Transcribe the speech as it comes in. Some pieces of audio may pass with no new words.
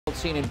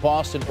scene in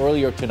Boston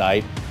earlier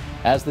tonight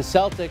as the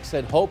Celtics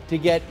had hoped to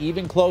get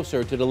even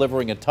closer to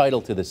delivering a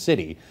title to the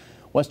city.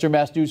 Western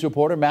Mass News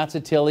reporter Matt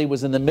Sattilli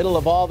was in the middle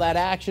of all that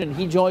action.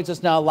 He joins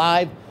us now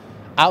live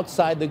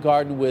outside the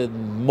Garden with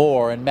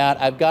more. And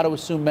Matt, I've got to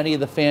assume many of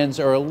the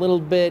fans are a little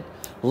bit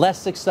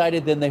less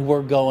excited than they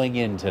were going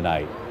in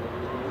tonight.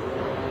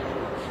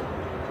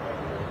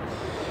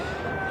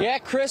 Yeah,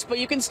 Chris, but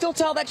you can still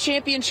tell that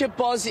championship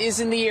buzz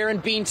is in the air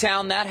in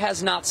Beantown. That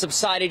has not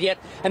subsided yet.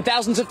 And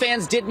thousands of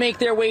fans did make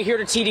their way here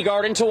to TD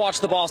Garden to watch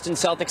the Boston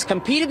Celtics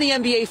compete in the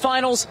NBA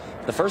Finals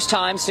for the first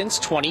time since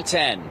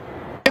 2010.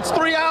 It's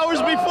 3 hours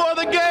before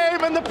the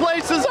game and the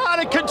place is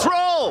out of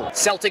control.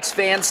 Celtics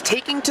fans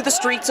taking to the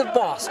streets of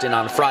Boston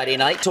on Friday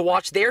night to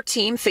watch their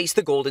team face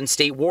the Golden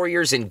State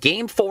Warriors in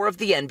Game 4 of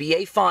the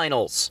NBA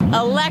Finals.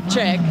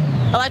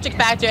 Electric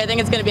factory. I think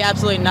it's going to be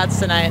absolutely nuts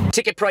tonight.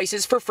 Ticket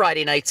prices for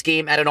Friday night's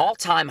game at an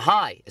all-time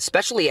high,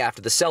 especially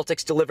after the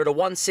Celtics delivered a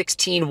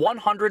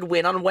 116-100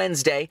 win on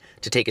Wednesday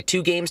to take a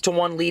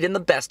 2-1 lead in the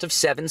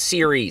best-of-7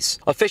 series.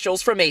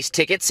 Officials from Ace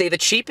Ticket say the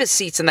cheapest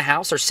seats in the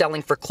house are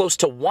selling for close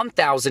to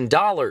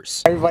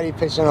 $1,000. Everybody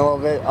pitched in a little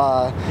bit.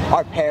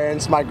 Our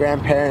parents, my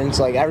grandparents,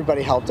 like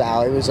everybody helped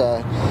out. It was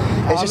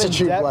it's just a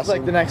true blessing.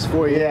 Like the next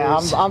 4 years. Yeah,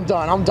 I'm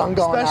done going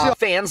out.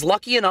 Fans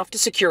lucky enough to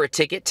secure a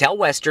ticket tell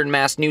Western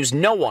Mass News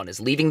no one is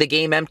leaving the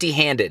game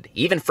empty-handed,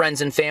 even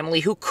friends and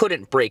family who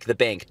couldn't break the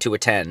bank to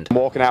attend. I'm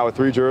walking out with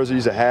 3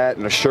 jerseys, a hat,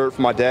 and a shirt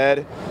for my dad,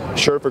 a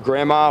shirt for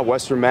Grandma,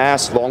 Western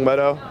Mass,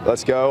 Longmeadow.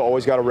 Let's go.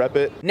 Always got to rep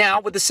it.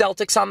 Now, with the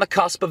Celtics on the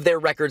cusp of their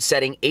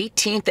record-setting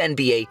 18th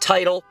NBA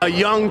title. A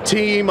young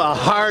team, a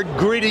hard,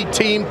 gritty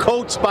team,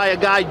 coached by a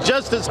guy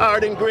just as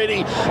hard and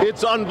gritty.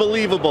 It's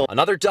unbelievable.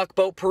 Another duck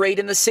boat parade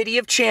in the City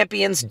of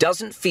Champions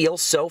doesn't feel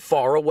so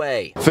far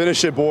away.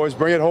 Finish it, boys.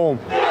 Bring it home.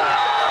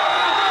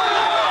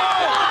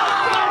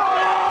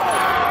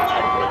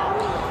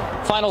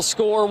 Final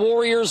score,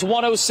 Warriors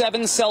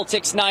 107,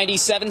 Celtics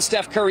 97.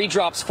 Steph Curry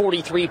drops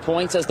 43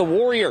 points as the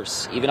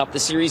Warriors even up the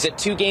series at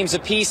 2 games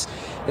apiece.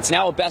 It's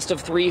now a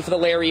best-of-3 for the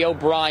Larry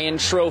O'Brien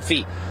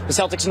Trophy. The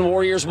Celtics and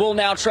Warriors will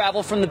now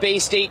travel from the Bay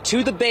State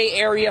to the Bay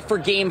Area for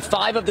Game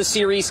 5 of the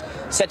series,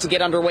 set to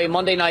get underway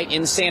Monday night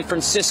in San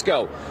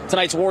Francisco.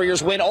 Tonight's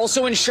Warriors win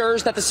also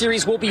ensures that the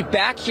series will be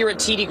back here at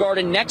TD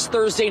Garden next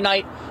Thursday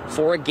night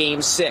for a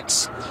Game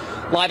 6.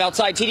 Live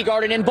outside TD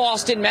Garden in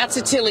Boston, Matt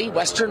Sattilli,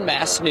 Western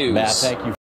Mass News. Matt, thank you.